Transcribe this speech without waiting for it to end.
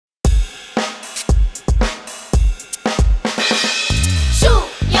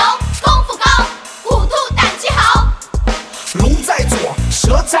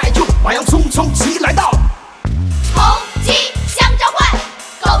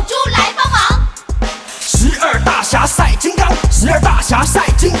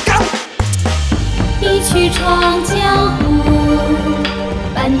闯江湖，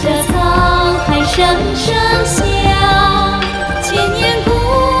伴着沧海声声响，千年古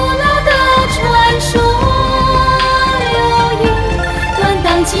老的传说流云断荡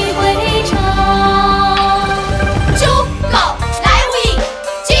几回肠。猪狗来无影，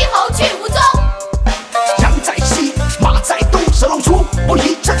鸡猴去无踪。羊在西，马在东，蛇龙出，不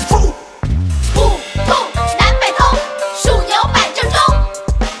宜征服。虎兔南北通，鼠牛摆正中。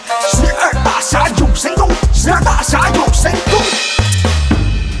12大侠有神功，12大侠有神功。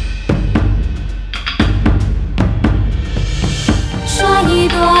刷一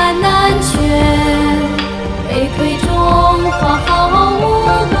段南拳，北推中华好武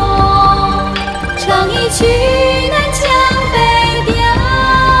功，唱一曲南腔北调，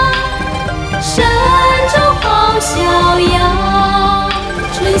神州好逍遥。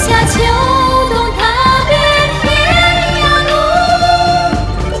春夏秋冬踏遍天涯路，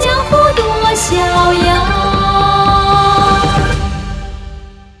江湖多逍遥。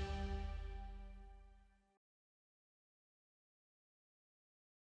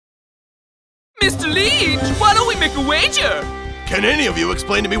Mr. Leech, why don't we make a wager? Can any of you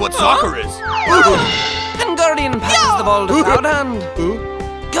explain to me what soccer is? And Guardian passes the ball to Cloudhand.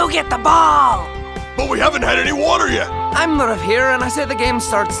 Go get the ball! But we haven't had any water yet. I'm the ref here, and I say the game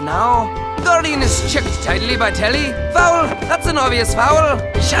starts now. Guardian is checked tidily by Telly. Foul! That's an obvious foul.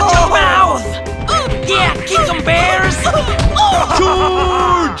 Shut your mouth! Yeah, kick 'em, Bears!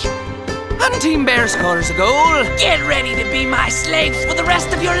 George! And Team Bear scores a goal. Get ready to be my slaves for the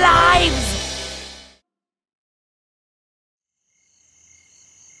rest of your lives!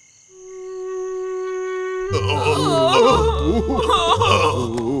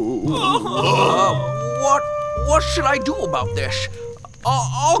 What should I do about this?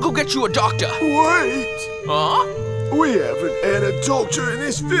 I'll go get you a doctor. Wait! Huh? We haven't had a doctor in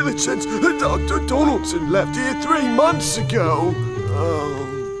this village since Dr. Donaldson left here 3 months ago.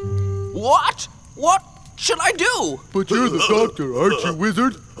 What? What should I do? But you're the doctor, aren't you,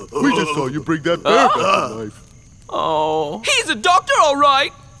 wizard? We just saw you bring that bear back to life. Oh. He's a doctor, all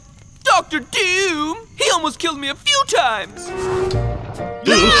right. Dr. Doom. He almost killed me a few times.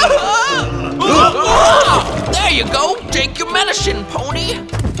 There you go. Take your medicine, pony.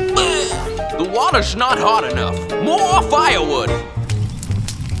 The water's not hot enough. More firewood.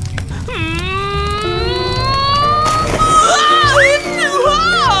 It's too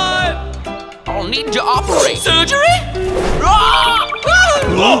hot. I'll need to operate. Surgery?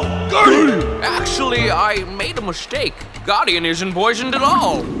 Guardian! Actually, I made a mistake. Guardian isn't poisoned at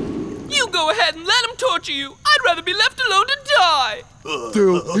all. You go ahead and let him torture you. I'd rather be left alone to die.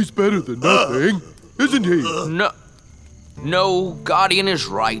 Still, he's better than nothing, isn't he? No, Guardian is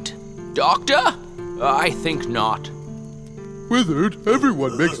right. Doctor? I think not. Wizard,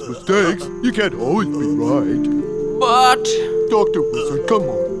 everyone makes mistakes. You can't always be right. But... Dr. Wizard, come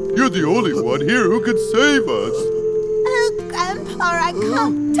on. You're the only one here who can save us. Oh, Grandpa, I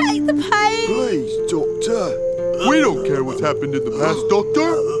can't take the pain. Please, Doctor. We don't care what's happened in the past,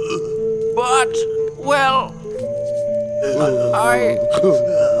 Doctor. But, well...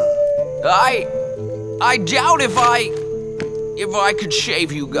 I doubt if I could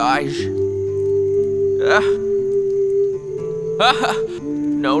shave you guys.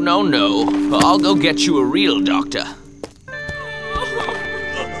 No. I'll go get you a real doctor.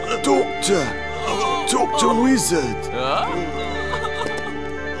 Dr. Wizard.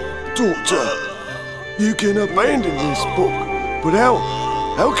 Doctor, you can abandon this book, but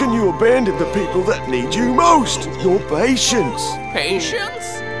how can you abandon the people that need you most? Your patients.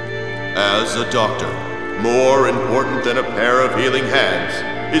 Patience? As a doctor, more important than a pair of healing hands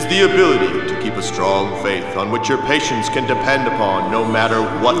is the ability to keep a strong faith on which your patients can depend upon no matter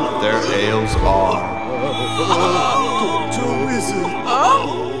what their ails are. Dr. Wizard.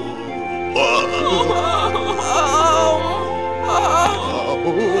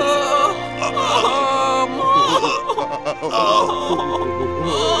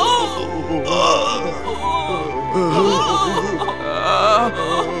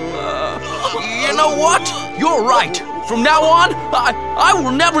 You know what? You're right. From now on, I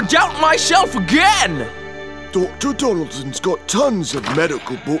will never doubt myself again. Dr. Donaldson's got tons of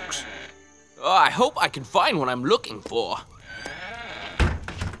medical books. I hope I can find what I'm looking for.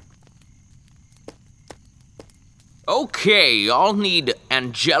 Okay, I'll need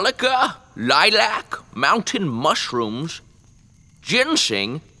angelica, lilac, mountain mushrooms,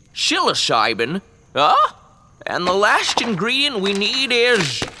 ginseng, psilocybin, and the last ingredient we need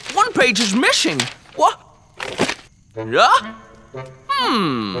is... One page is missing. What?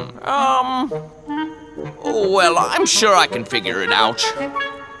 Well, I'm sure I can figure it out.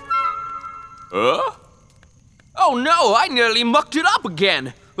 Oh no, I nearly mucked it up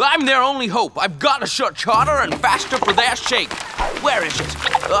again. I'm their only hope. I've got to search harder and faster for their shake. Where is it?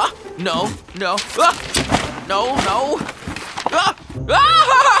 No. No.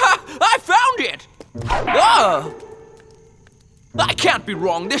 I found it! I can't be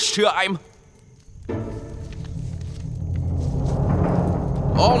wrong this time.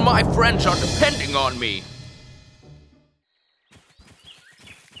 All my friends are depending on me.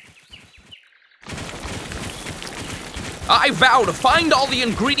 I vow to find all the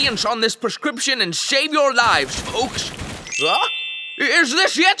ingredients on this prescription and save your lives, folks. Is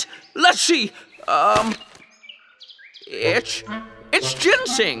this it? Let's see. It's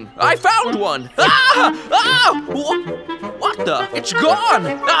ginseng. I found one. What the? It's gone.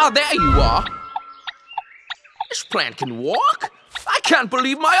 There you are. This plant can walk? I can't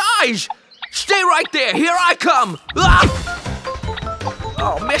believe my eyes. Stay right there. Here I come.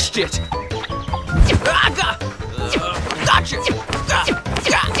 Oh, missed it. Gotcha.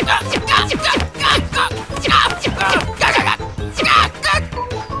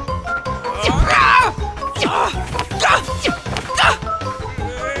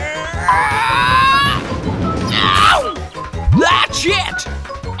 That's it!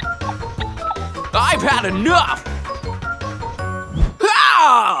 I've had enough!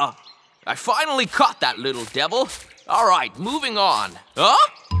 I finally caught that little devil. All right, moving on.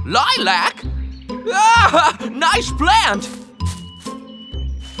 Lilac? Nice plant!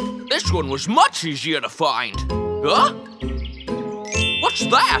 This one was much easier to find. What's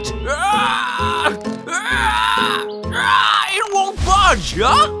that? It won't budge,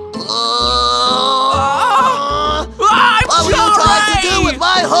 What were you trying to do with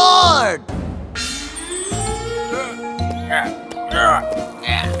my horn?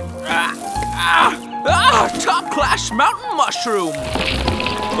 Top-class mountain mushroom.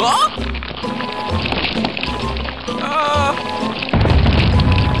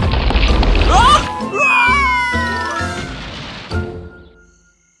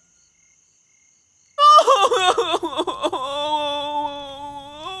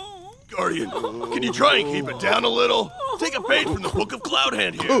 Guardian, can you try and keep it down a little? Take a page from the Book of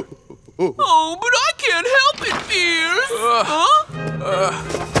Cloudhand here. Oh, but I can't help it, Fierce.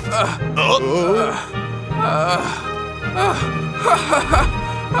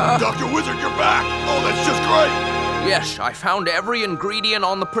 Dr. Wizard, you're back. Oh, that's just great. Yes, I found every ingredient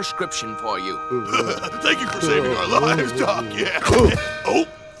on the prescription for you. Thank you for saving our lives, Doc. Yeah.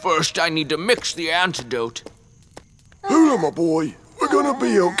 First, I need to mix the antidote. Hula, my boy. We're gonna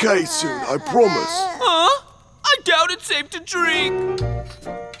be okay soon, I promise. I doubt it's safe to drink.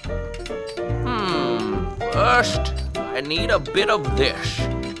 First, I need a bit of this.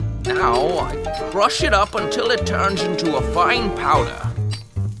 Now, I crush it up until it turns into a fine powder.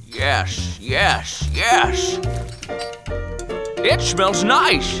 Yes. It smells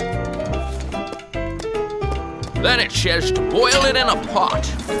nice. Then it says to boil it in a pot.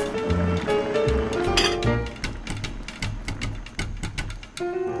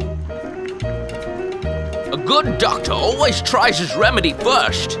 A good doctor always tries his remedy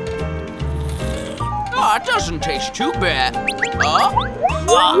first. It doesn't taste too bad.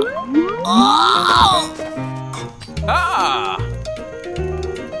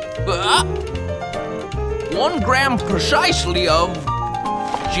 1 gram precisely of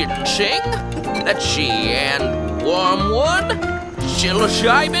ginseng. Let's see, and wormwood,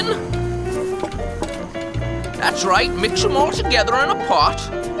 psilocybin. That's right, mix them all together in a pot.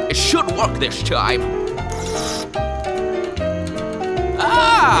 It should work this time.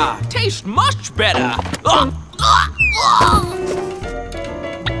 Tastes much better.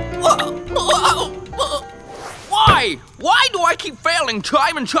 Why? Why do I keep failing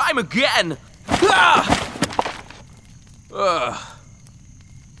time and time again?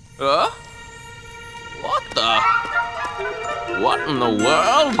 What in the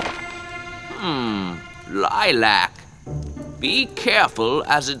world? Lilac. Be careful,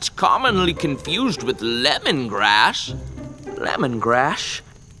 as it's commonly confused with lemongrass. Lemongrass?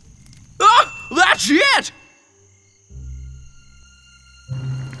 That's it!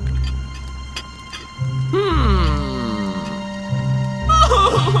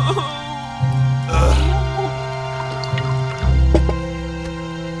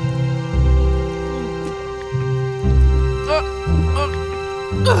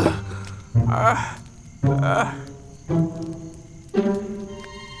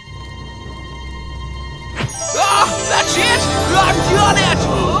 That's it! I've done it!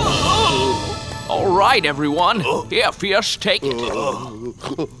 All right, everyone. Here, Fierce, take it.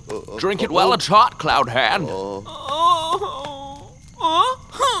 Drink it while it's hot, Cloudhand.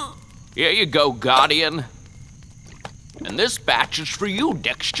 Here you go, Guardian. And this batch is for you,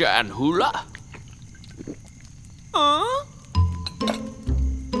 Dexter and Hula.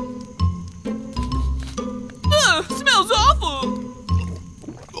 Smells awful.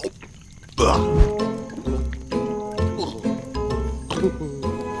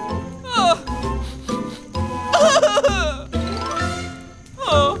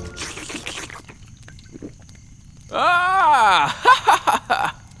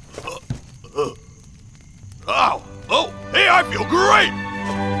 Ow! Oh, hey, I feel great!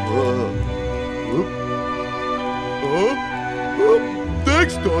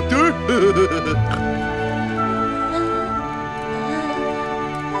 Thanks, Doctor.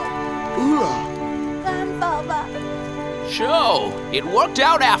 So, it worked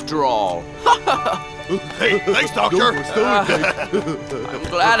out after all. Hey, thanks, Doctor. I'm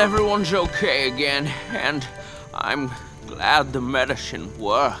glad everyone's okay again, and I'm glad the medicine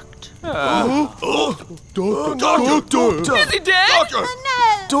worked. Doctor. Is he dead? Doctor!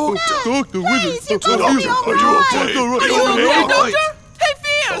 Doctor, Are you okay? Are you okay, Doctor? Hey,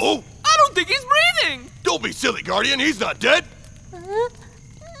 Fierce! Oh. I don't think he's breathing! Don't be silly, Guardian. He's not dead.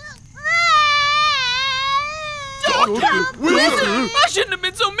 Doctor! Listen! I shouldn't have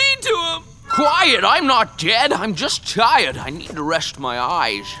been so mean to him! Quiet! I'm not dead. I'm just tired. I need to rest my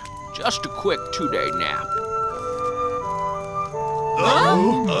eyes. Just a quick 2-day nap.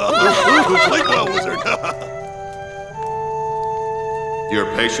 Sleep well, Wizard. Your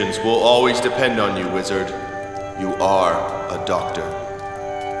patience will always depend on you, Wizard. You are a doctor.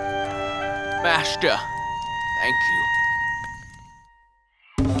 Master, thank you.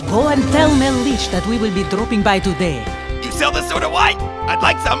 Go and tell Mel Leach that we will be dropping by today. You sell this sort of wine? I'd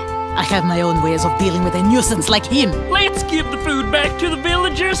like some. I have my own ways of dealing with a nuisance like him. Let's give the food back to the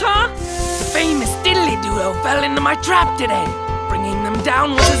villagers, huh? The famous diddly duo fell into my trap today. Bringing them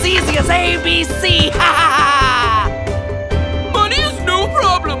down was as easy as ABC. Ha ha ha! Money is no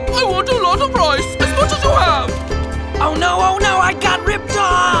problem. I want a lot of rice, as much as you have. Oh no, I got ripped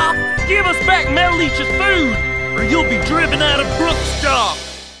off! Give us back Mel Leach's food, or you'll be driven out of Brookstop.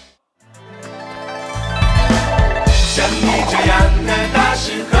 像你这样的大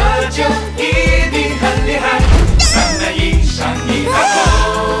师喝酒一定很厉害，慢慢饮上一大口，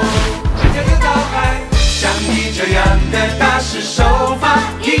直接就倒海。像你这样的大师手法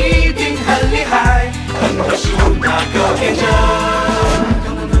一定很厉害，很多事物那够天真，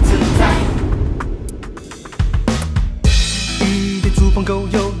通通都自在。一对猪朋狗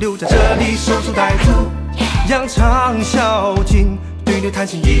友留在这里守株待兔，扬长啸劲。 对牛弹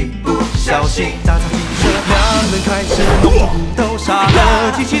琴一不小心，打草惊蛇，两人开始弄出骨头，杀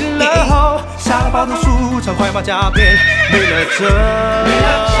了鸡亲了后，下个暴徒书场快马加鞭，没了辙。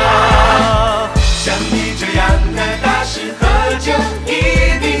像你这样的大师喝酒一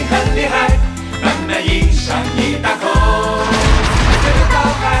定很厉害，慢慢饮上一大口，这就倒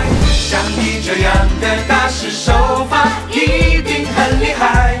海。像你这样的大师手法一定很厉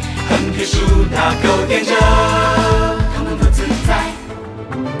害，横撇竖捺勾点着，统统都自在。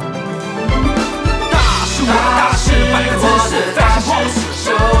 大师，我的大师手，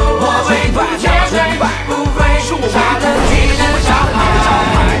我为不挑选，不会杀人替人招牌。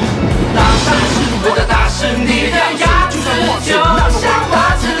大师，我的大师，你的牙齿就像花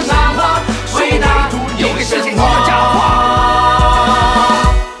枝麻花，伟大有个神话教化。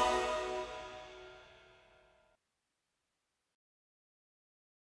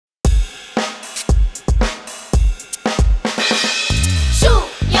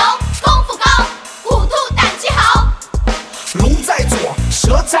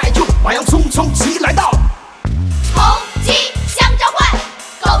 蛇在右，马羊匆匆骑来到。红鸡相召唤，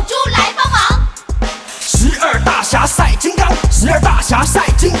狗猪来帮忙。12大侠赛金刚，12大侠赛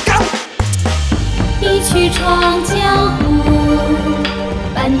金刚。一曲闯江湖，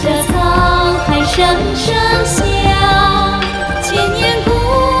伴着沧海声声响，千年古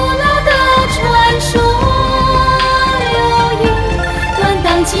老的传说流云，断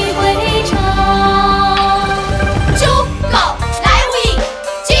荡几回肠。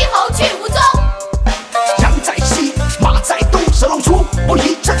 蛇龙出，我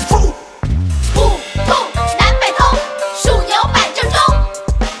一阵风。虎兔南北通，鼠牛摆正中。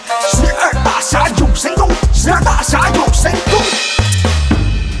12大侠有神功，12大侠有神功。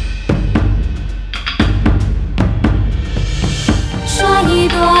刷一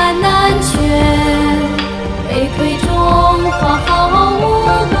段南拳，背推中华好武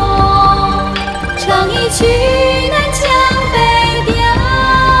功。唱一曲南腔北调，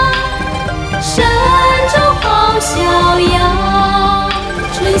神州好逍遥。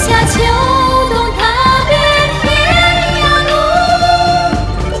 春夏秋冬踏遍天涯路，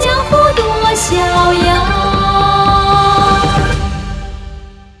江湖多逍遥。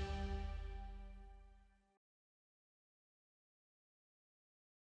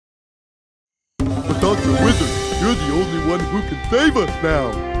Dr. Wizard, you're the only one who can save us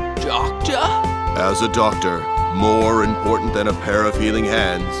now. Doctor? As a doctor, more important than a pair of healing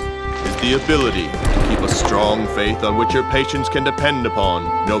hands is the ability to keep a strong faith on which your patients can depend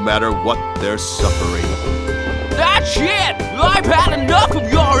upon, no matter what they're suffering. That's it! I've had enough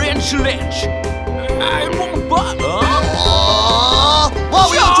of your insolence! What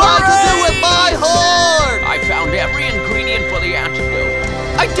were you trying to do with my horn? I found every ingredient for the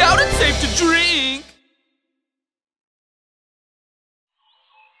antidote. I doubt it's safe to drink!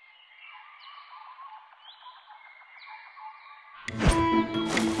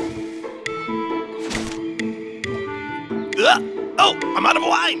 Oh, I'm out of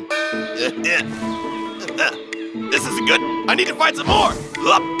wine. This isn't good. I need to find some more.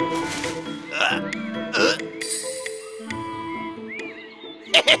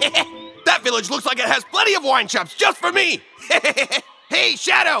 That village looks like it has plenty of wine shops just for me. Hey,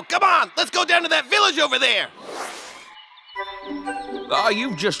 Shadow, come on. Let's go down to that village over there. Oh,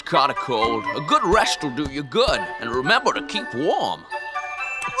 you've just caught a cold. A good rest will do you good. And remember to keep warm.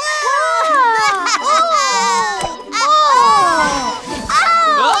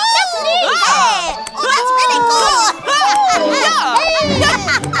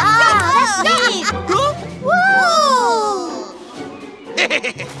 That's really cool!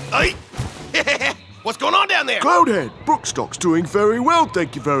 What's going on down there? Cloudhead, Brookstock's doing very well,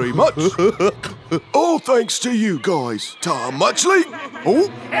 thank you very much. All thanks to you guys. Tom Muchley. Oh.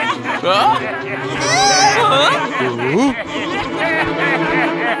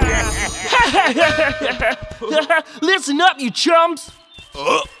 Listen up, you chumps.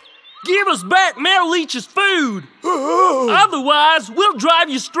 Give us back Mel Leech's food. Otherwise, we'll drive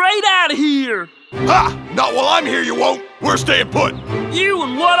you straight out of here. Ha! Not while I'm here, you won't. We're staying put. You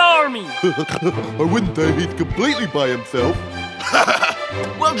and what army? I wouldn't say he's completely by himself.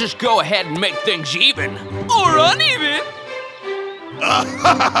 We'll just go ahead and make things even. Or uneven.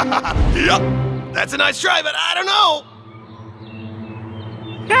 Yep. That's a nice try, but I don't know.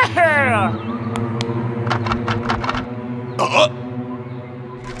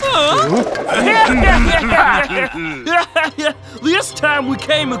 This time we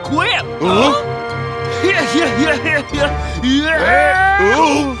came equipped.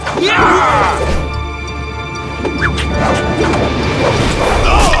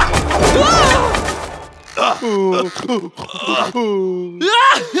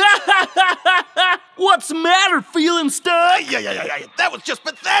 What's the matter? Feeling stuck? Yeah. That was just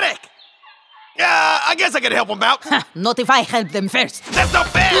pathetic. I guess I could help them out. Not if I help them first. That's not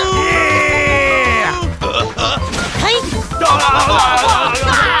fair.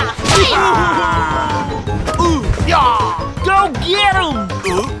 Go get him!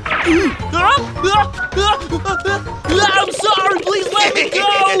 I'm sorry, please let me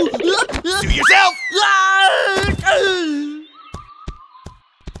go! Do yourself!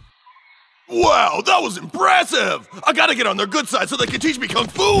 Wow, that was impressive! I gotta get on their good side so they can teach me Kung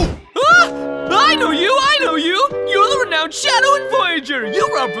Fu! I know you! You're the renowned Shadow and Voyager! You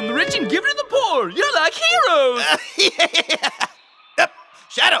rob from the rich and give it to the poor! You're like heroes! Yep.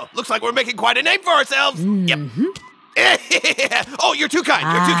 Shadow, looks like we're making quite a name for ourselves! Yep. Oh, you're too kind,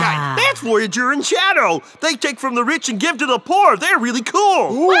 you're too kind. That's Voyager and Shadow. They take from the rich and give to the poor. They're really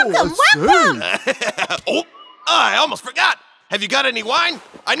cool. Welcome! Oh, I almost forgot. Have you got any wine?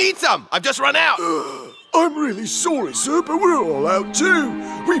 I need some. I've just run out. I'm really sorry, sir, but we're all out too.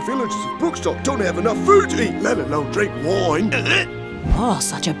 We villagers of Brookstock don't have enough food to eat, let alone drink wine. Oh,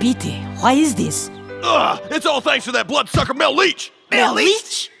 such a pity. Why is this? It's all thanks to that bloodsucker Mel Leech. Mel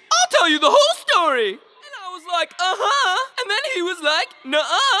Leech? I'll tell you the whole story. And I was like, and then he was like,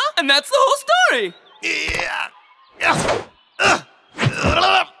 nuh-uh, and that's the whole story.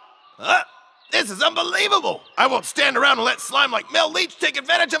 This is unbelievable. I won't stand around and let slime like Mel Leech take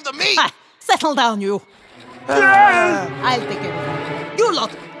advantage of the meat. Settle down, you. I'll take care of it. You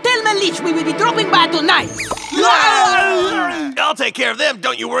lot, tell Mel Leech we will be dropping by tonight. I'll take care of them,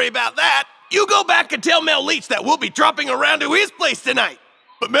 don't you worry about that. You go back and tell Mel Leech that we'll be dropping around to his place tonight.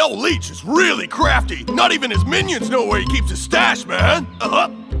 But Mel Leech is really crafty. Not even his minions know where he keeps his stash, man.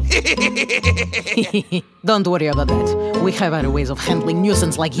 Don't worry about that. We have our ways of handling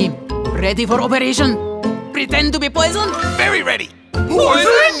nuisance like him. Ready for operation? Pretend to be poisoned? Very ready.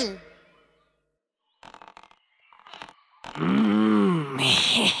 Poison?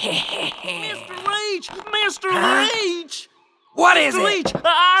 Mr. Leech! What is Mr. it? Leech,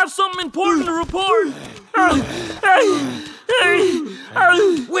 I have something important to report.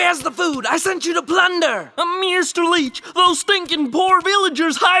 Where's the food? I sent you to plunder. Mr. Leech, those stinking poor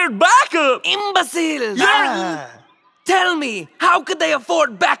villagers hired backup. Imbeciles. Yeah. Tell me, how could they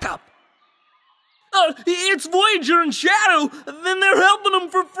afford backup? It's Voyager and Shadow. Then they're helping them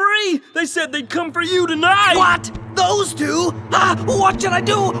for free. They said they'd come for you tonight. What? Those two? What should I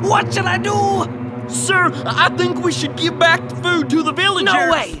do? What should I do? Sir, I think we should give back the food to the villagers.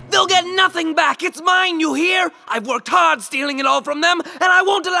 No way! They'll get nothing back! It's mine, you hear? I've worked hard stealing it all from them, and I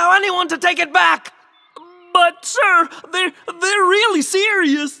won't allow anyone to take it back! But, sir, they're really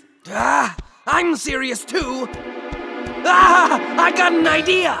serious. I'm serious too. I got an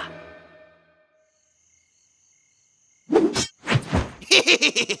idea!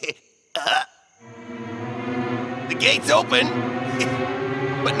 The gate's open,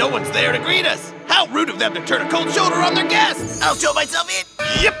 but no one's there to greet us. How rude of them to turn a cold shoulder on their guests! I'll show myself in!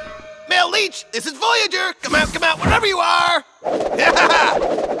 Yep! Mel Leach, this is Voyager! Come out, wherever you are!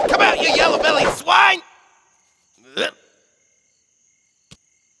 Come out, you yellow-bellied swine!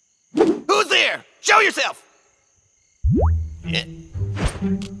 Who's there? Show yourself!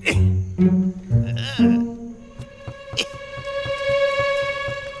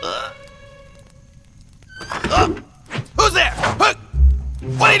 Who's there?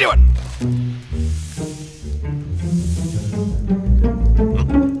 What are you doing?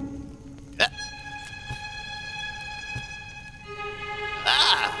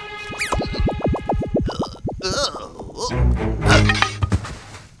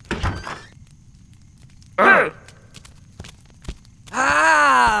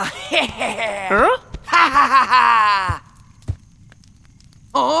 Huh?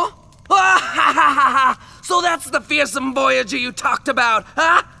 Oh? So that's the fearsome Voyager you talked about,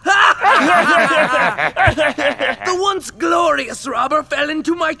 huh? The once glorious robber fell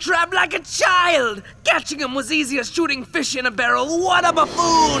into my trap like a child. Catching him was easy as shooting fish in a barrel. What a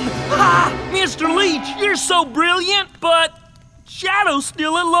buffoon! Mr. Leach, you're so brilliant, but Shadow's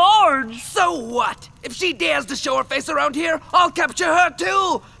still at large. So what? If she dares to show her face around here, I'll capture her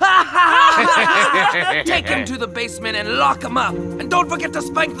too! Take him to the basement and lock him up. And don't forget to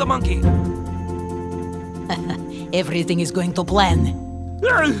spank the monkey. Everything is going to plan.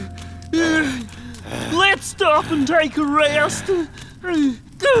 Let's stop and take a rest.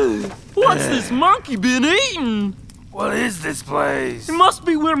 What's this monkey been eating? What is this place? It must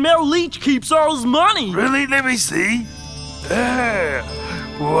be where Mel Leach keeps all his money. Really? Let me see.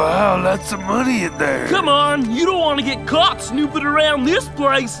 Wow, lots of money in there. Come on, you don't want to get caught snooping around this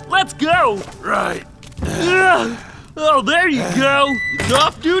place. Let's go. Right. Oh, there you go. It's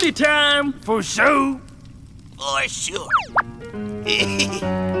off duty time. For sure. For sure.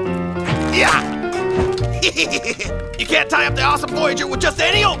 Yeah. You can't tie up the awesome Voyager with just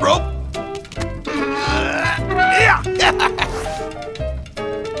any old rope. Yeah.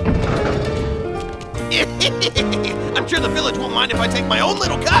 I'm sure the village won't mind if I take my own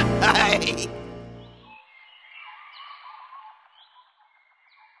little cut.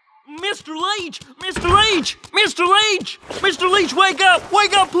 Mr. Leach! Mr. Leach! Mr. Leach! Mr. Leach, wake up!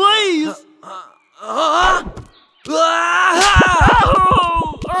 Wake up, please!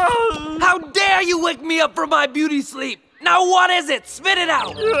 How dare you wake me up from my beauty sleep? Now what is it? Spit it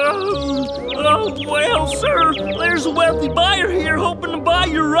out! Well, sir, there's a wealthy buyer here hoping to buy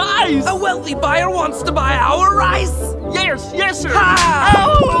your rice. A wealthy buyer wants to buy our rice? Yes, sir.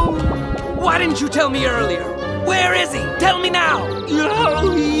 Why didn't you tell me earlier? Where is he? Tell me now.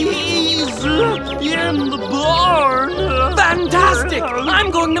 He's in the barn. Fantastic!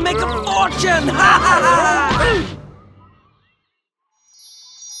 I'm going to make a fortune!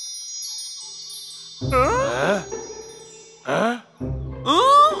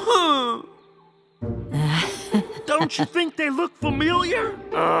 Don't you think they look familiar?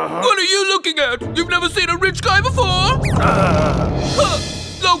 What are you looking at? You've never seen a rich guy before?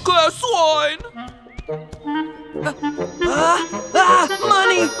 Low-class swine!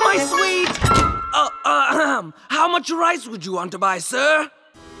 Money! My sweet! How much rice would you want to buy, sir?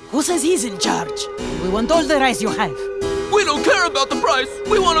 Who says he's in charge? We want all the rice you have. We don't care about the price.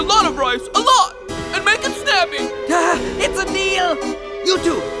 We want a lot of rice. A lot! And make it snappy! It's a deal! You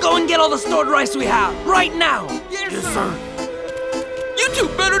two, go and get all the stored rice we have, right now! Yes, sir! You two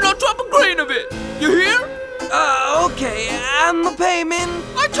better not drop a grain of it! You hear? Okay, and the payment?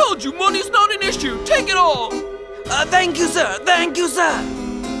 I told you, money's not an issue. Take it all! Thank you, sir! Thank you, sir!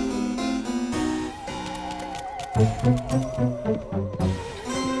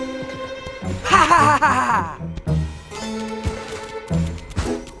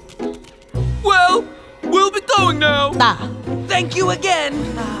 Well, we'll be going now. Thank you again.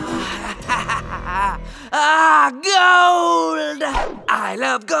 Gold! I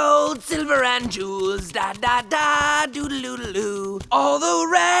love gold, silver, and jewels. Da da da, doodle doodle doo. All the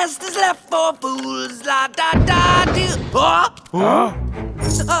rest is left for fools. La da da do.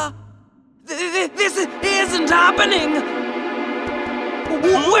 This isn't happening!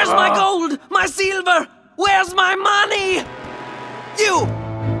 Where's my gold? My silver? Where's my money? You!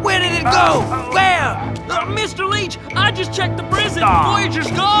 Where did it go? Where? Mr. Leech, I just checked the prison.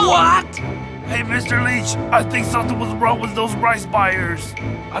 Voyager's gone. What? Hey, Mr. Leech, I think something was wrong with those rice buyers.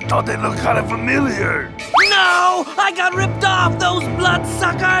 I thought they looked kind of familiar. No! I got ripped off, those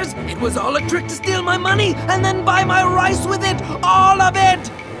bloodsuckers! It was all a trick to steal my money and then buy my rice with it, all of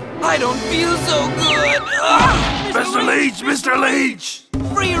it! I don't feel so good. Mr. Leech, Mr. Leech!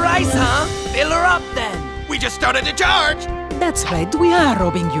 Free rice, huh? Fill her up then. We just started to charge. That's right, we are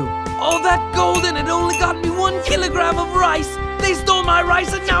robbing you. All that gold and it only got me 1 kilogram of rice. They stole my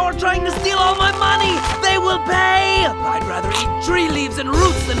rice and now are trying to steal all my money. They will pay. I'd rather eat tree leaves and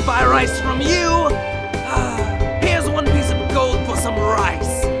roots than buy rice from you. Here's 1 piece of gold for some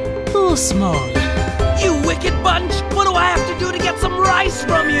rice. Too small. You wicked bunch! What do I have to do to get some rice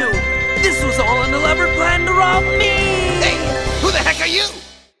from you? This was all an elaborate plan to rob me! Hey, who the heck are you?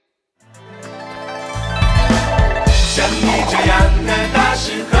 像你这样的大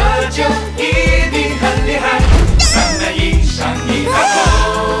师喝酒一定很厉害，3枚以上一大口，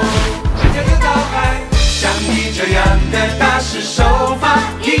直接就倒海。像你这样的大师手法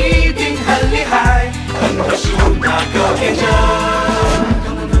一定很厉害，很特殊那个天真，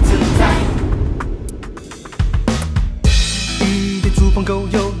统统都自在。一堆猪朋狗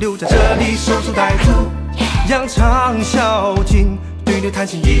友留在这里，守株待兔，扬长啸劲。对牛弹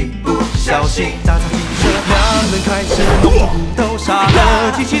琴一不小心打草惊蛇，2人开始弄虎斗，杀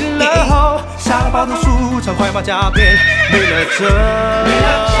了鸡亲了后，下个暴徒书场快马加鞭，没了辙。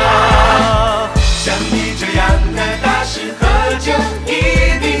像你这样的大师喝酒一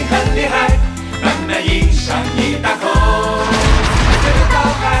定很厉害，3枚以上一大口，直接就倒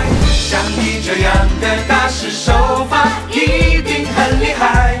海。像你这样的大师手法一定很厉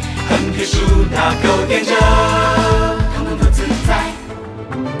害，横撇竖打勾点着，统统都自在。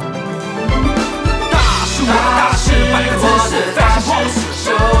大师摆个姿势，大师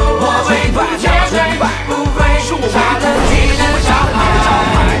pose， 我为不要追，不会杀了敌人招牌。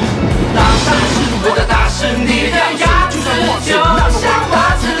当大师，我的大师，你的牙齿就像大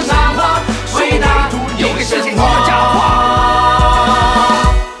字那么伟大，有个事情我讲话。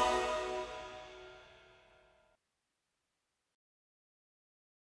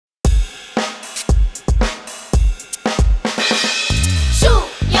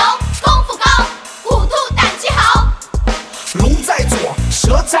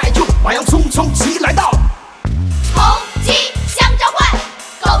蛇在右，马羊匆匆骑来到。红鸡相召唤，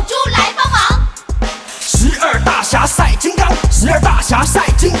狗猪来帮忙。12大侠赛金刚，12大侠赛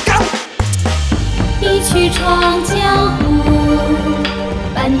金刚。一曲闯江湖，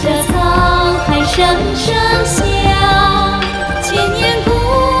伴着沧海声声响，千年古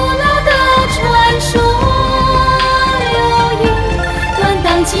老的传说流云，断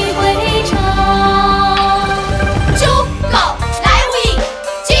荡几回肠。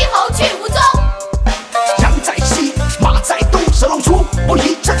蛇龙出，我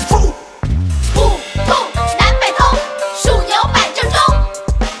一阵风。虎兔南北通，鼠牛摆正中。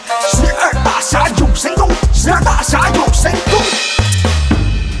12大侠有神功，12大侠有神功。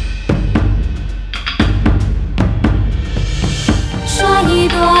刷一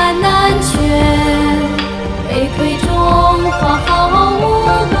段南拳，背推中华好武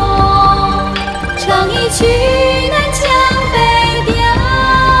功。唱一曲南腔北调，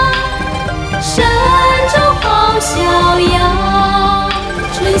神州好逍遥。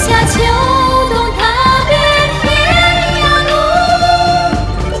春夏秋冬踏遍天涯路，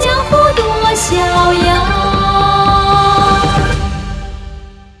江湖多逍遥。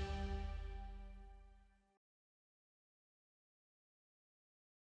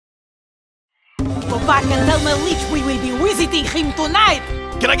Go back and tell Mel Leech we will be visiting him tonight.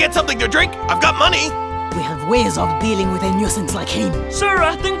 Can I get something to drink? I've got money. We have ways of dealing with a nuisance like him. Sir,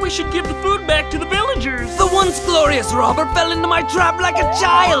 I think we should give the food back to the villagers. The once glorious robber fell into my trap like a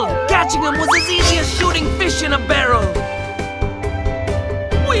child. Catching him was as easy as shooting fish in a barrel.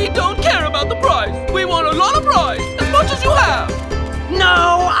 We don't care about the prize. We want a lot of prize, as much as you have.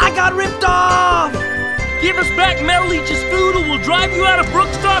 No, I got ripped off. Give us back Mel Leech's food or we'll drive you out of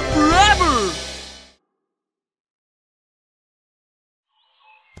Brookstock forever.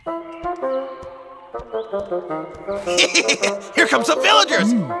 Here come some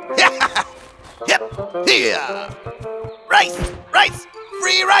villagers! Yep, yeah. Rice, rice,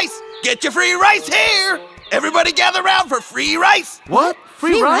 free rice! Get your free rice here! Everybody gather round for free rice! What?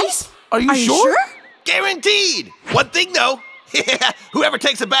 Free rice? Are you sure? Guaranteed! One thing though, whoever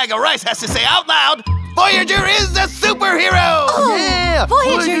takes a bag of rice has to say out loud, Voyager is the superhero! Oh, Yeah!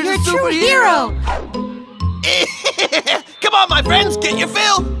 Voyager, you're superhero! Come on, my friends, get your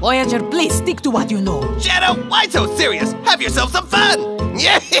fill! Voyager, please stick to what you know. Shadow, why so serious? Have yourself some fun!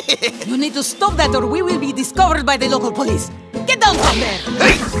 Yeah! You need to stop that or we will be discovered by the local police. Get down from there!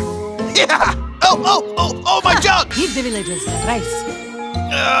 Hey! Yeah! Oh, my jug! Give the villagers rice.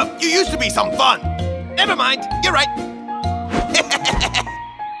 You used to be some fun. Never mind, you're right.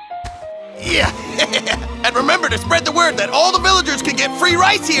 Yeah. And remember to spread the word that all the villagers can get free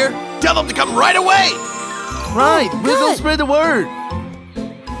rice here. Tell them to come right away. Right, we'll go spread the word.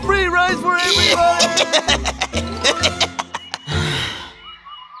 Free rice for everybody!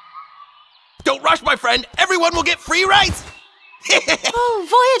 Don't rush, my friend. Everyone will get free rice. Oh,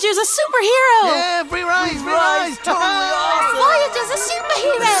 Voyager's a superhero! Yeah, free rice, totally awesome! Voyager's a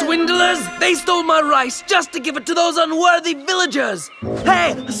superhero! Swindlers! They stole my rice just to give it to those unworthy villagers!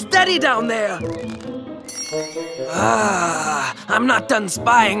 Hey, steady down there! I'm not done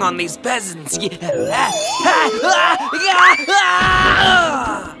spying on these peasants.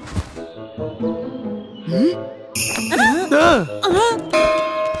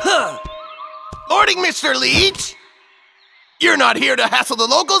 Morning, Mr. Leech. You're not here to hassle the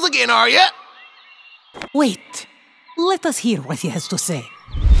locals again, are you? Wait. Let us hear what he has to say.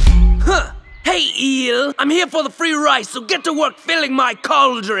 Huh. Hey, Eel. I'm here for the free rice, so get to work filling my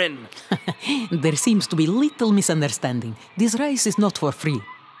cauldron. There seems to be little misunderstanding. This rice is not for free.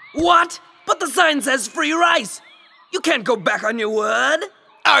 What? But the sign says free rice. You can't go back on your word.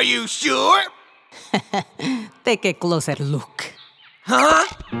 Are you sure? Take a closer look. Huh?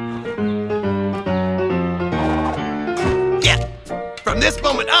 Yeah. From this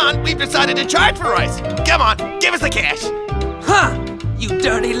moment on, we've decided to charge for rice. Come on, give us the cash. Huh? You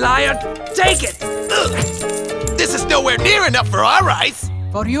dirty liar. Take it. Ugh. This is nowhere near enough for our rice.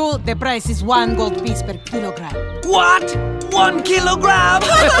 For you, the price is 1 gold piece per kilogram. What? 1 kilogram?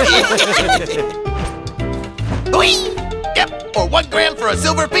 Yep, or 1 gram for a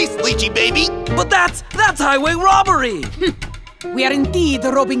silver piece, Leechy baby. But that's highway robbery. We are indeed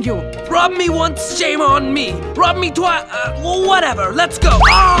robbing you. Rob me once, shame on me. Rob me twice, whatever. Let's go.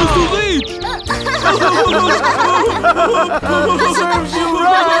 Mr. Leech! Serves you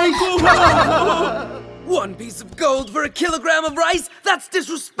right! 1 piece of gold for a kilogram of rice? That's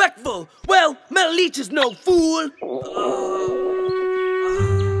disrespectful. Well, Mel Leech is no fool.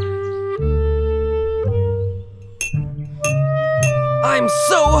 I'm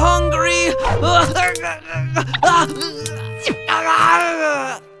so hungry.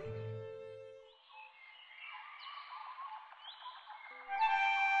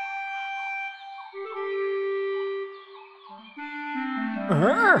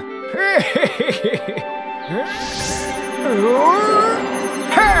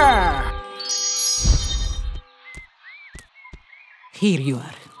 Here you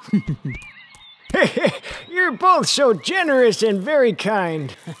are. You're both so generous and very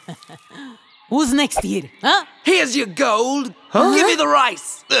kind. Who's next here, huh? Here's your gold. Huh? Give me the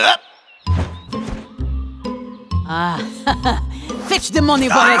rice. Fetch the money,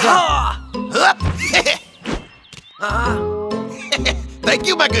 Voyager. Thank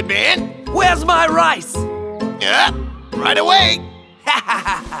you, my good man. Where's my rice? Right away.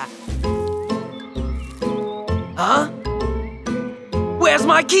 Huh? Where's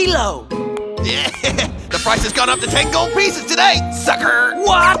my kilo? The price has gone up to 10 gold pieces today, sucker!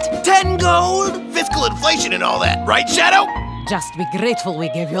 What? 10 gold? Fiscal inflation and all that, right, Shadow? Just be grateful we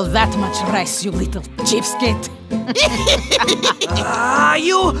gave you that much rice, you little cheapskate.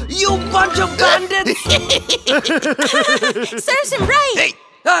 You bunch of bandits! Serves him right!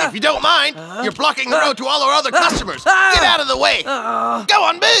 Hey, if you don't mind, you're blocking the road to all our other customers. Get out of the way! Go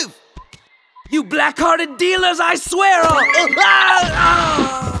on, move! You black-hearted dealers, I swear!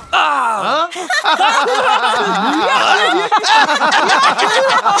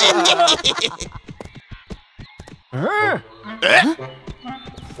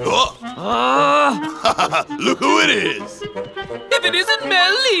 Look who it is! If it isn't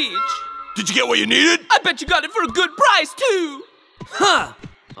Mel Leech! Did you get what you needed? I bet you got it for a good price, too! Huh!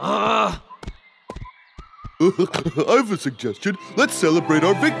 I have a suggestion. Let's celebrate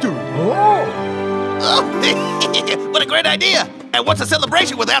our victory. What a great idea! And what's a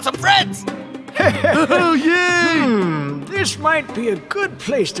celebration without some friends? Oh, yay! This might be a good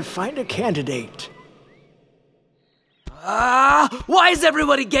place to find a candidate. Why is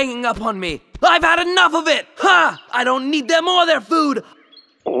everybody ganging up on me? I've had enough of it! I don't need them or their food!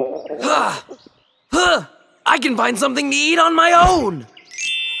 I can find something to eat on my own!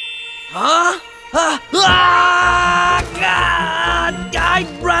 God! I'd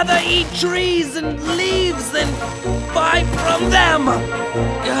rather eat trees and leaves then buy from them.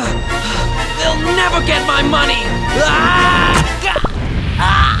 They'll never get my money.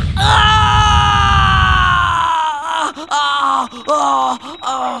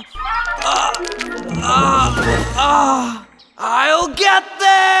 I'll get them!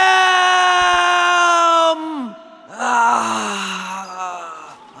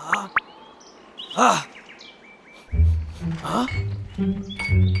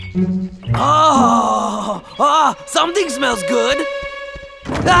 Something smells good.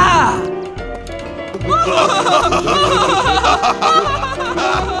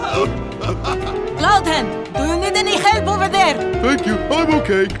 Cloudhen, do you need any help over there? Thank you, I'm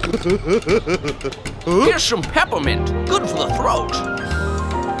okay. Here's some peppermint. Good for the throat.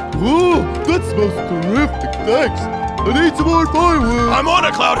 Whoa, that smells terrific, thanks. I need some more firewood. I'm on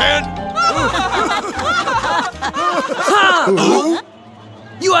it, Cloudhand.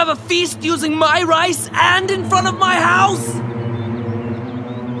 You have a feast using my rice and in front of my house?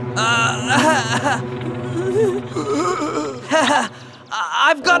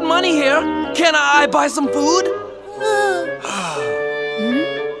 I've got money here. Can I buy some food?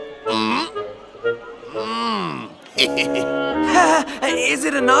 Is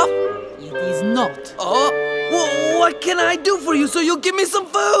it enough? It is not. Oh, well, what can I do for you so you'll give me some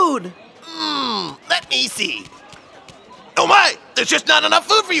food? Let me see. Oh my, there's just not enough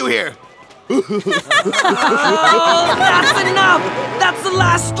food for you here. Oh, that's enough! That's the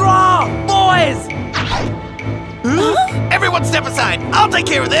last straw! Boys! Everyone step aside. I'll take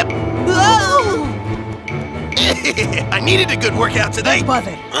care of them. I needed a good workout today. Don't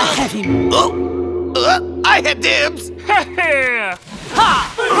bother. I have him. I had dibs.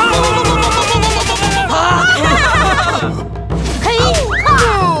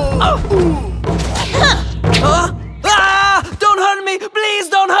 Don't hurt me! Please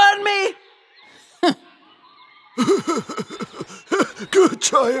don't hurt me! Good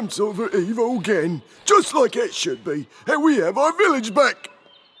triumphs over evil again, just like it should be, and we have our village back.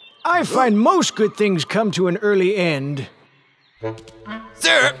 I find most good things come to an early end.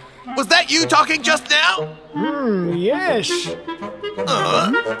 Sir, was that you talking just now? Yes.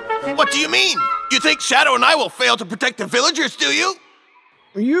 What do you mean? You think Shadow and I will fail to protect the villagers, do you?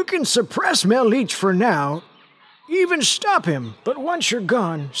 You can suppress Mel Leech for now, even stop him, but once you're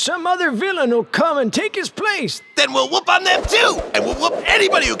gone, some other villain will come and take his place. Then we'll whoop on them too, and we'll whoop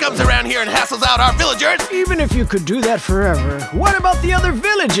anybody who comes around here and hassles out our villagers. Even if you could do that forever, what about the other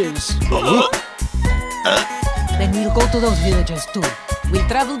villages? Then we'll go to those villages too. We'll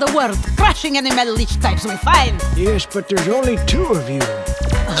travel the world, crushing any Metal Leech types we find. Yes, but there's only 2 of you.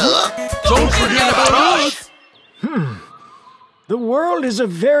 Don't forget about us. The world is a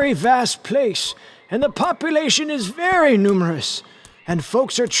very vast place, and the population is very numerous, and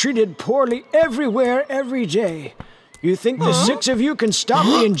folks are treated poorly everywhere, every day. You think the 6 of you can stop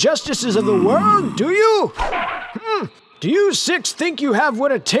the injustices of the world, do you? Do you 6 think you have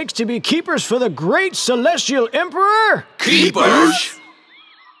what it takes to be keepers for the great celestial emperor? Keepers?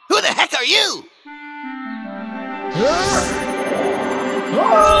 Who the heck are you?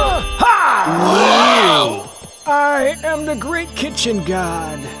 Wow! I am the great kitchen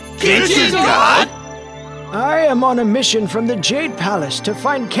god. Kitchen god? I am on a mission from the Jade Palace to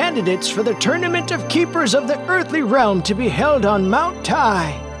find candidates for the Tournament of Keepers of the Earthly Realm to be held on Mount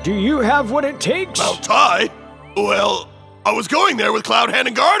Tai. Do you have what it takes? Mount Tai? Well, I was going there with Cloudhand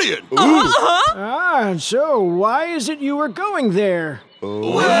and Guardian. So why is it you were going there?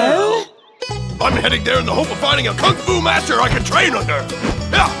 Well, I'm heading there in the hope of finding a KungFu master I can train under.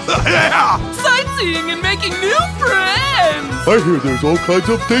 Sightseeing and making new friends! I hear there's all kinds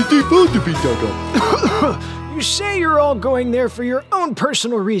of tasty food to be dug up. You say you're all going there for your own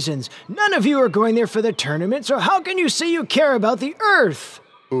personal reasons. None of you are going there for the tournament, so how can you say you care about the Earth?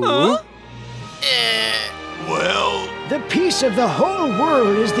 Well... The peace of the whole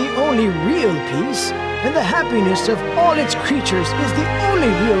world is the only real peace, and the happiness of all its creatures is the only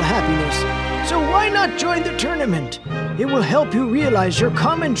real happiness. So why not join the tournament? It will help you realize your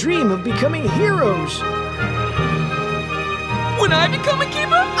common dream of becoming heroes. When I become a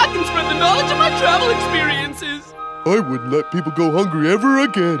keeper, I can spread the knowledge of my travel experiences. I wouldn't let people go hungry ever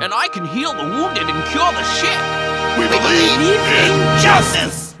again. And I can heal the wounded and cure the sick. We believe in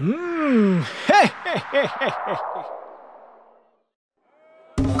justice!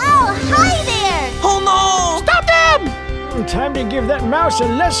 Oh, hi there! Oh no! Stop them! Time to give that mouse a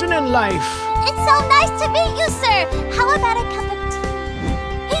lesson in life. It's so nice to meet you, sir. How about a cup of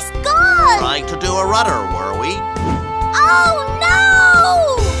tea? He's gone! Trying to do a rudder, were we? Oh,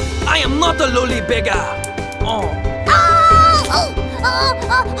 no! I am not a lolly beggar.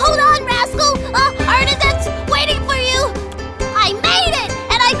 Hold on, rascal! Artisans, waiting for you! I made it,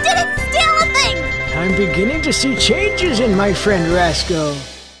 and I didn't steal a thing! I'm beginning to see changes in my friend Rasco.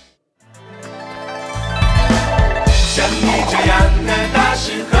 像你这样的大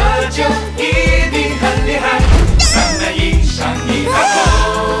师喝酒一定很厉害，三百以上一大口，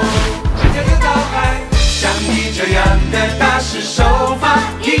直接就倒海。像你这样的大师手法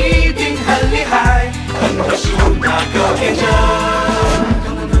一定很厉害，很特殊那够天真，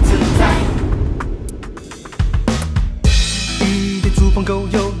统统都自在。一对猪朋狗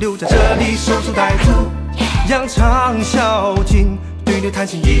友留在这里守株待兔，扬长啸劲。 对牛弹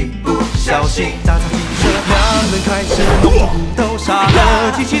琴一不小心打草惊蛇，两人开始弄出骨头，杀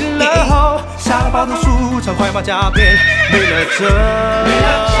了鸡亲了后，下了暴徒书场快马加鞭，没了辙。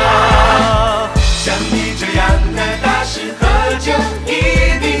像你这样的大师喝酒一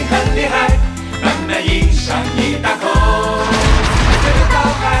定很厉害，慢慢饮上一大口，这就倒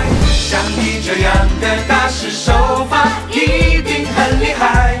海。像你这样的大师手法一定很厉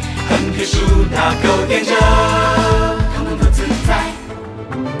害，很特殊那够天真，统统都自在。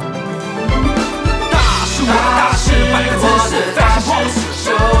 大师摆个姿势，大师 pose，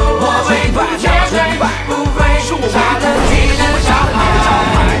 我为不要追，不会杀了敌人招牌。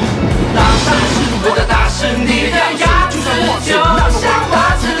大师，我的大师，你的牙齿就像大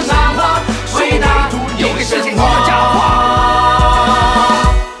智那么伟大，有个事情我教化。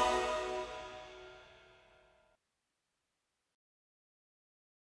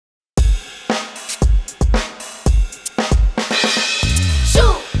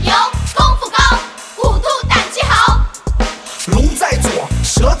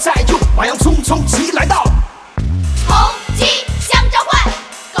 蛇在右，马羊匆匆骑来到。红鸡相召唤，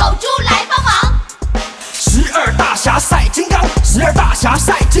狗猪来帮忙。12大侠赛金刚，12大侠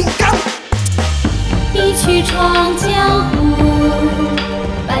赛金刚。一曲闯江湖，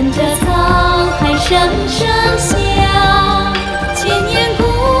伴着沧海声声响，千年古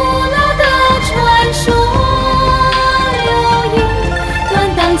老的传说流云，断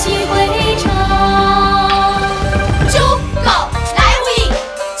荡几回肠。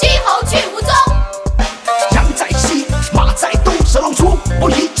 蛇龙出，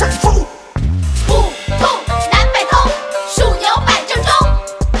我一阵风。虎兔南北通，属牛摆正中。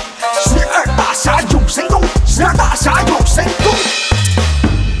12大侠有神功，12大侠有神功。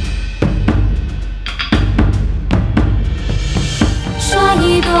刷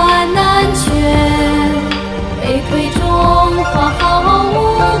一段南拳，背盔中华好武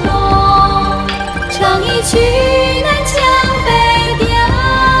功。唱一曲南腔北调，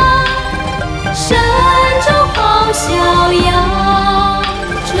神州好逍遥。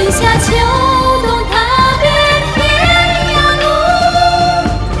 春夏秋冬，踏遍天涯路，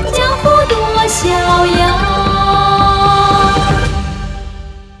江湖多逍遥。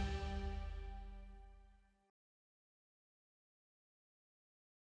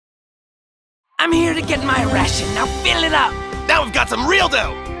I'm here to get my ration. Now fill it up. Now we've got some real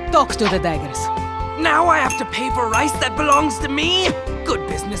dough. Talk to the daggers. Now I have to pay for rice that belongs to me? Good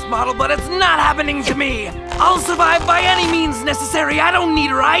business model, but it's not happening to me. I'll survive by any means necessary. I don't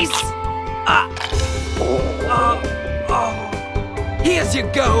need rice. Here's your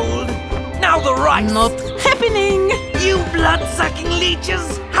gold. Now the rice. Not happening. You blood-sucking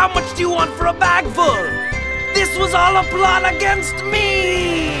leeches. How much do you want for a bag full? This was all a plot against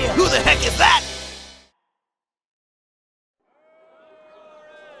me. Who the heck is that?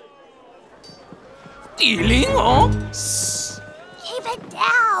 Stealing, huh? Keep it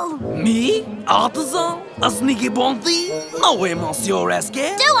down! Me? Artisan? A sneaky bon thief? No way, Monsieur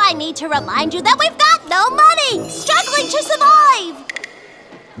Rescue. Do I need to remind you that we've got no money? Struggling to survive!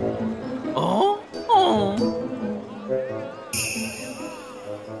 Oh? Oh.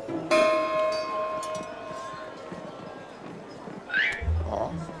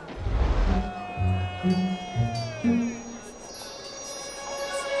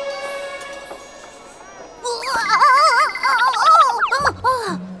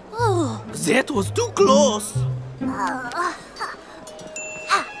 That was too close.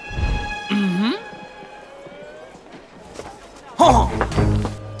 Mm-hmm. Huh?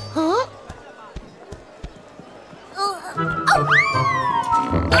 Huh?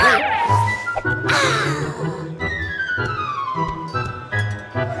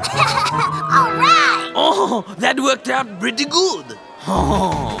 All right. Oh, that worked out pretty good.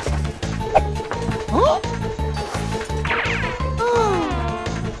 Oh. Huh?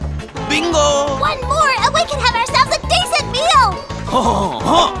 Bingo! One more and we can have ourselves a decent meal!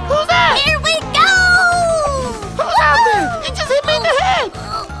 Who's that? Here we go! Who's out there? You just hit me in the head!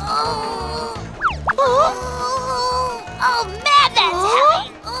 Oh man, that's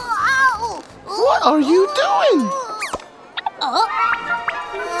heavy!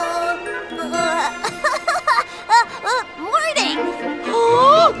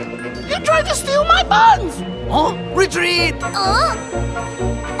 buns! Huh? Retreat!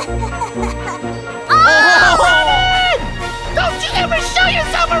 Don't you ever show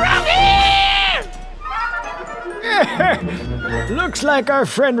yourself around here! Looks like our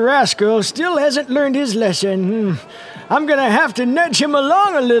friend Rascal still hasn't learned his lesson. I'm gonna have to nudge him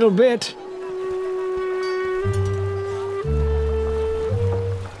along a little bit.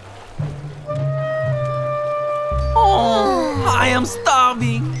 Oh, I am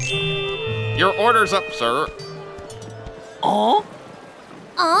starving. Your order's up, sir. Oh?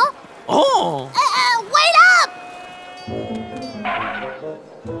 Oh! Wait up!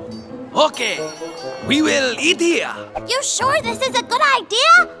 Okay, we will eat here. You sure this is a good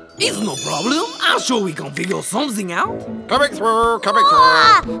idea? It's no problem. I'm sure we can figure something out. Coming through, coming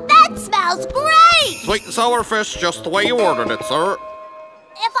through. That smells great! Sweet and sour fish just the way you ordered it, sir.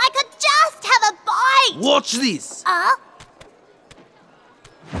 If I could just have a bite! Watch this.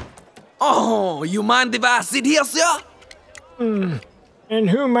 Oh, you mind if I sit here, sir? And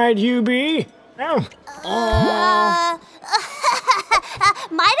who might you be? Oh.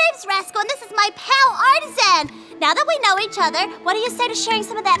 My name's Rascal, and this is my pal Artisan. Now that we know each other, what do you say to sharing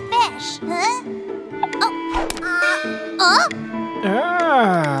some of that fish?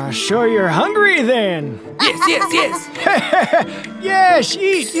 So you're hungry then? Yes. Yes,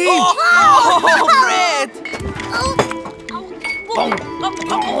 eat. Oh, great! Oh,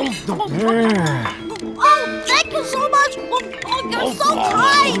 thank you so much! You're so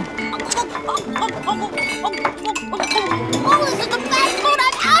kind! Oh, this is the best food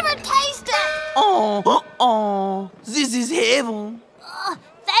I've ever tasted! Oh, this is heaven.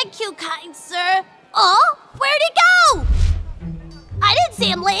 Thank you, kind sir. Oh, where'd he go? I didn't see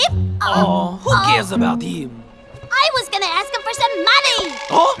him leave. Who cares about him? I was gonna ask him for some money.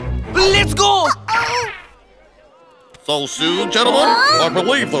 Oh, let's go! So soon, gentlemen? I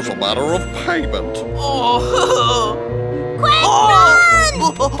believe there's a matter of payment. Quick, run!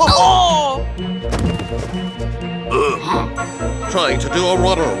 Trying to do a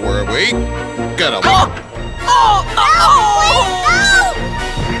rudder, were we? Get him.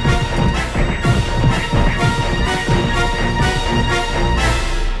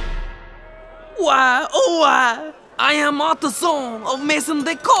 Why? I am not the son of Mason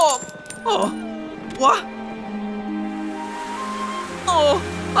the Cock. What?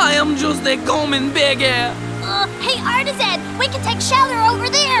 I am just a common beggar. Hey, Artisan, we can take shelter over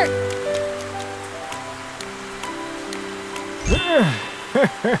there.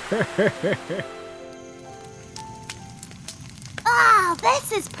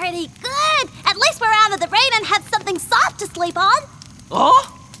 This is pretty good. At least we're out of the rain and have something soft to sleep on.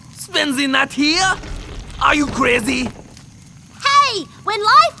 Spends the night here? Are you crazy? Hey, when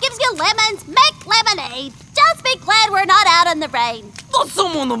life gives you lemons, make lemonade. Just be glad we're not out in the rain. But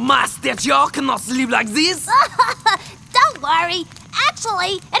someone of my stature cannot sleep like this. Don't worry.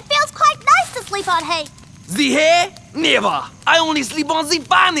 Actually, it feels quite nice to sleep on hay. The hay? Never. I only sleep on the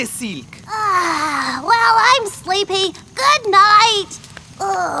finest silk. Well, I'm sleepy. Good night.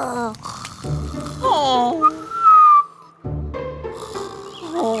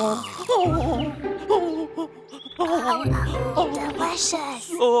 Delicious.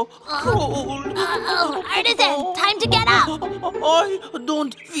 Artisan, time to get up. I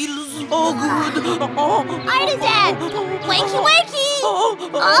don't feel so good. Artisan, wakey. So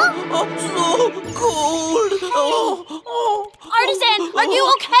cold. Artisan, are you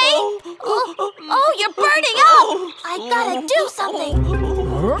okay? You're burning up. I gotta do something.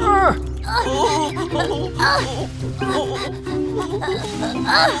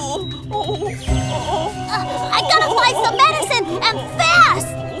 I gotta find some medicine, and fast!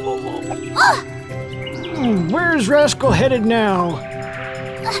 Where's Rascal headed now?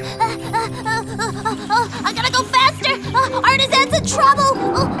 I gotta go faster! Artisan's in trouble!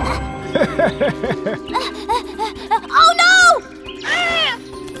 Oh no!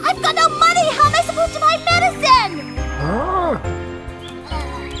 I've got no money! How am I supposed to buy medicine?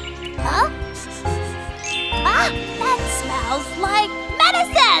 That smells like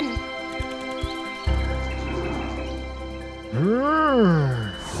medicine!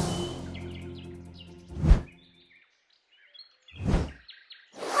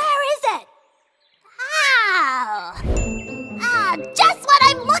 Where is it? Just what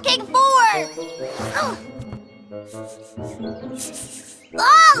I'm looking for!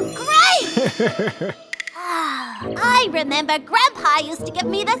 Oh, great! I remember Grandpa used to give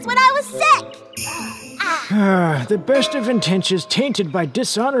me this when I was sick. The best of intentions tainted by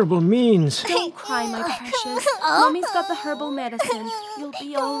dishonorable means. Don't cry, my precious. Mommy's got the herbal medicine. You'll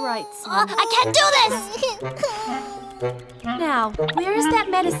be all right soon. I can't do this! Now, where is that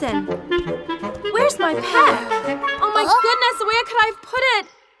medicine? Where's my pack? Oh my goodness, where could I have put it?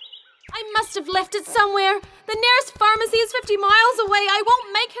 I must have left it somewhere. The nearest pharmacy is 50 miles away. I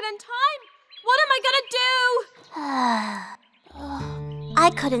won't make it in time. What am I gonna do? I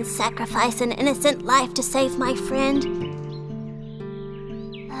couldn't sacrifice an innocent life to save my friend.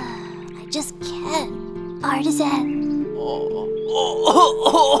 I just can't. Artisan.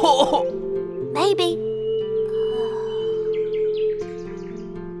 Maybe.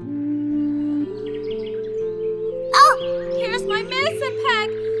 Oh, here's my medicine pack.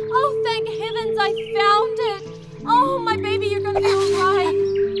 Oh, thank heavens I found it. Oh, my baby, you're gonna be all right.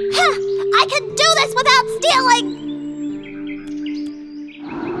 I can do this without stealing!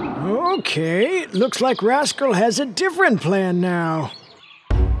 Okay, looks like Rascal has a different plan now.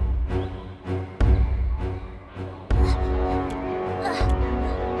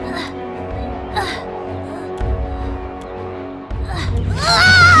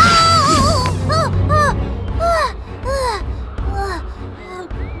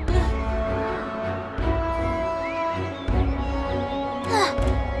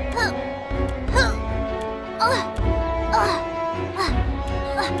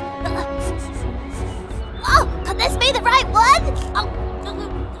 Could this be the right one? Oh,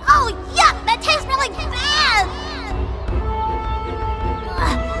 yuck! That tastes really bad!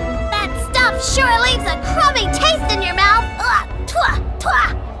 That stuff sure leaves a crummy taste in your mouth!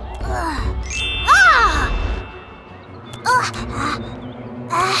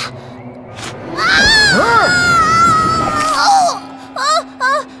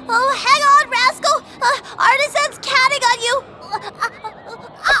 Hang on, Rascal! Artisan's counting on you!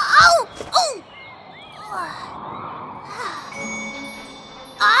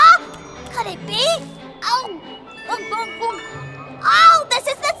 Could it be? Oh, this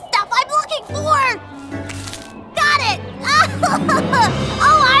is the stuff I'm looking for! Got it!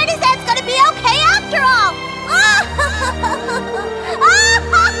 Oh, Artisan's gonna be okay after all!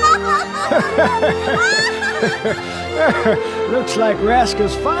 Looks like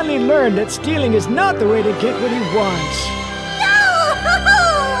Rascal's finally learned that stealing is not the way to get what he wants.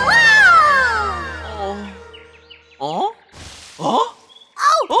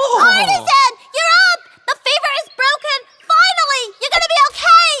 Artisan! You're up! The fever is broken! Finally! You're gonna be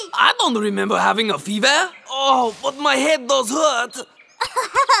okay! I don't remember having a fever. Oh, but my head does hurt.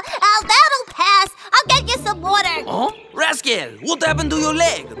 Oh, that'll pass. I'll get you some water. Huh? Rascal, what happened to your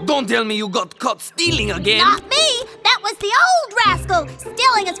leg? Don't tell me you got caught stealing again. Not me! That was the old rascal!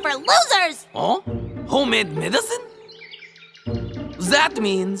 Stealing is for losers! Huh? Homemade medicine? That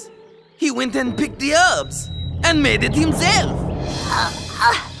means he went and picked the herbs and made it himself.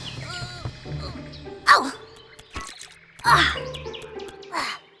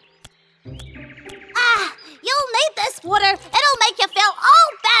 You'll need this water. It'll make you feel all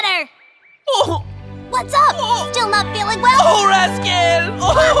better. Oh. What's up? Still not feeling well? Oh, Rascal!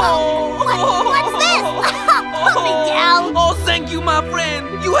 What's this? Put me down. Oh, thank you, my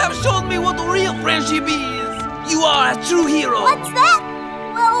friend. You have shown me what real friendship is. You are a true hero. What's that?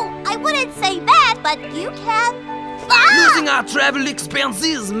 Well, I wouldn't say that, but you can. Losing our travel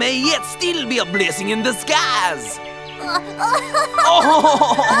expenses may yet still be a blessing in disguise.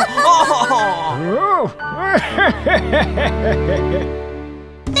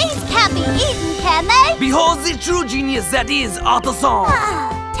 These can't be eaten, can they? Behold the true genius that is artisan.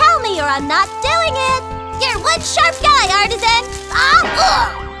 Tell me or I'm not doing it. You're one sharp guy, Artisan.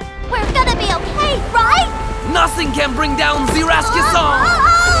 We're gonna be okay, right? Nothing can bring down the Rascal song.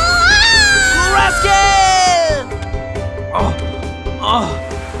 Rascal!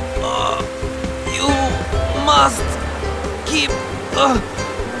 You must keep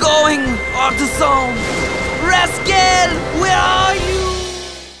going, artisan. Rascal, where are you?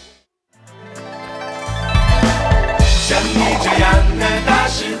 像你这样的大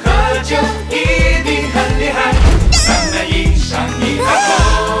师喝酒一定很厉害，3男1上1大口，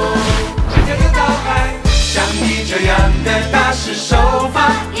直接就倒海。像你这样的大师手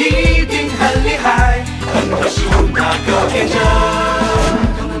法一定很厉害，很多事物那个天真，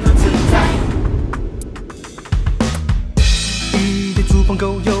统统都自在。一堆猪朋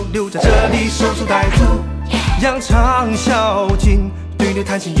狗友留在这里守株待兔，扬长啸劲。 对牛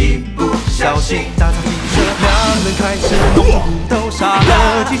弹琴一不小心打草惊蛇，两人开始弄斗杀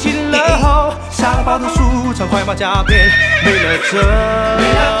了，激起了后，沙包的树长快马加鞭，没了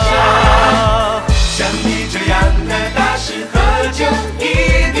这。